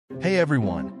Hey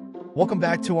everyone, welcome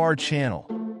back to our channel.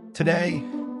 Today,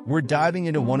 we're diving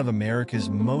into one of America's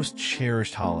most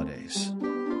cherished holidays,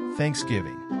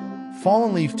 Thanksgiving.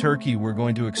 Fallen leaf turkey, we're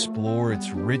going to explore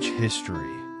its rich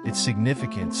history, its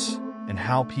significance, and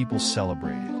how people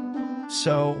celebrate it.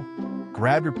 So,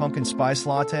 grab your pumpkin spice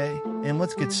latte and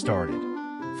let's get started.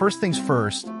 First things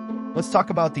first, let's talk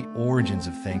about the origins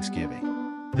of Thanksgiving.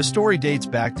 The story dates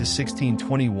back to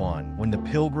 1621 when the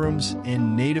Pilgrims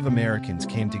and Native Americans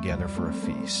came together for a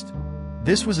feast.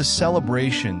 This was a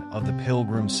celebration of the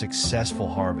Pilgrims' successful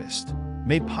harvest,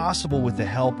 made possible with the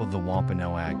help of the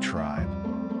Wampanoag tribe.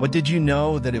 But did you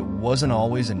know that it wasn't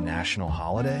always a national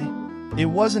holiday? It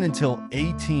wasn't until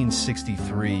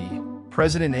 1863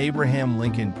 President Abraham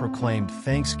Lincoln proclaimed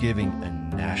Thanksgiving a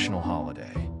national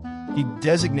holiday. He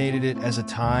designated it as a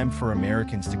time for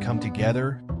Americans to come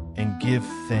together and give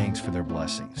thanks for their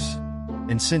blessings.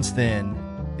 And since then,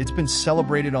 it's been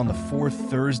celebrated on the fourth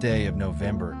Thursday of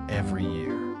November every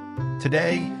year.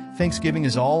 Today, Thanksgiving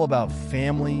is all about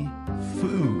family,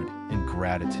 food, and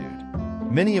gratitude.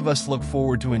 Many of us look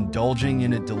forward to indulging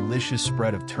in a delicious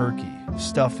spread of turkey,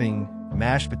 stuffing,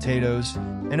 mashed potatoes,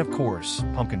 and of course,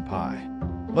 pumpkin pie.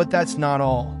 But that's not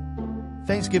all.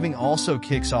 Thanksgiving also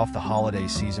kicks off the holiday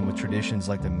season with traditions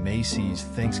like the Macy's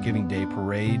Thanksgiving Day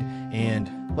Parade and,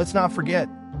 let's not forget,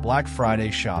 Black Friday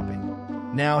shopping.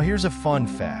 Now, here's a fun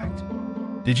fact.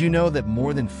 Did you know that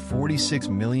more than 46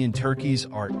 million turkeys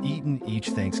are eaten each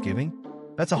Thanksgiving?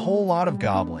 That's a whole lot of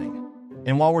gobbling.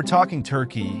 And while we're talking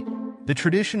turkey, the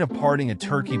tradition of parting a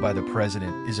turkey by the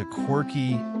president is a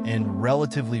quirky and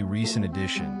relatively recent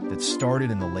addition that started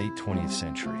in the late 20th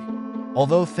century.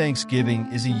 Although Thanksgiving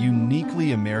is a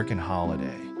uniquely American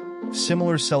holiday,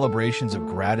 similar celebrations of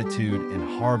gratitude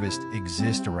and harvest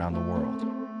exist around the world.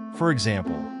 For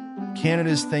example,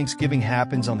 Canada's Thanksgiving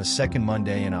happens on the second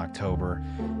Monday in October,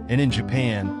 and in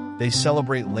Japan, they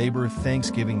celebrate Labor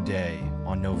Thanksgiving Day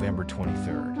on November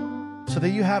 23rd. So there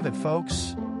you have it,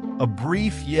 folks. A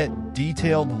brief yet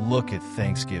detailed look at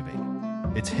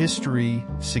Thanksgiving, its history,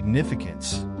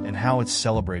 significance, and how it's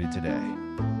celebrated today.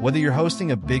 Whether you're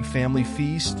hosting a big family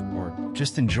feast or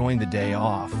just enjoying the day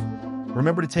off,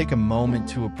 remember to take a moment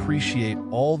to appreciate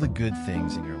all the good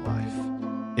things in your life.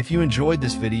 If you enjoyed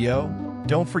this video,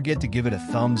 don't forget to give it a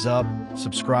thumbs up,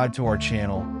 subscribe to our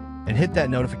channel, and hit that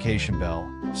notification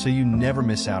bell so you never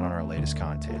miss out on our latest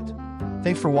content.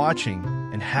 Thanks for watching,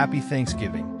 and happy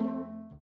Thanksgiving.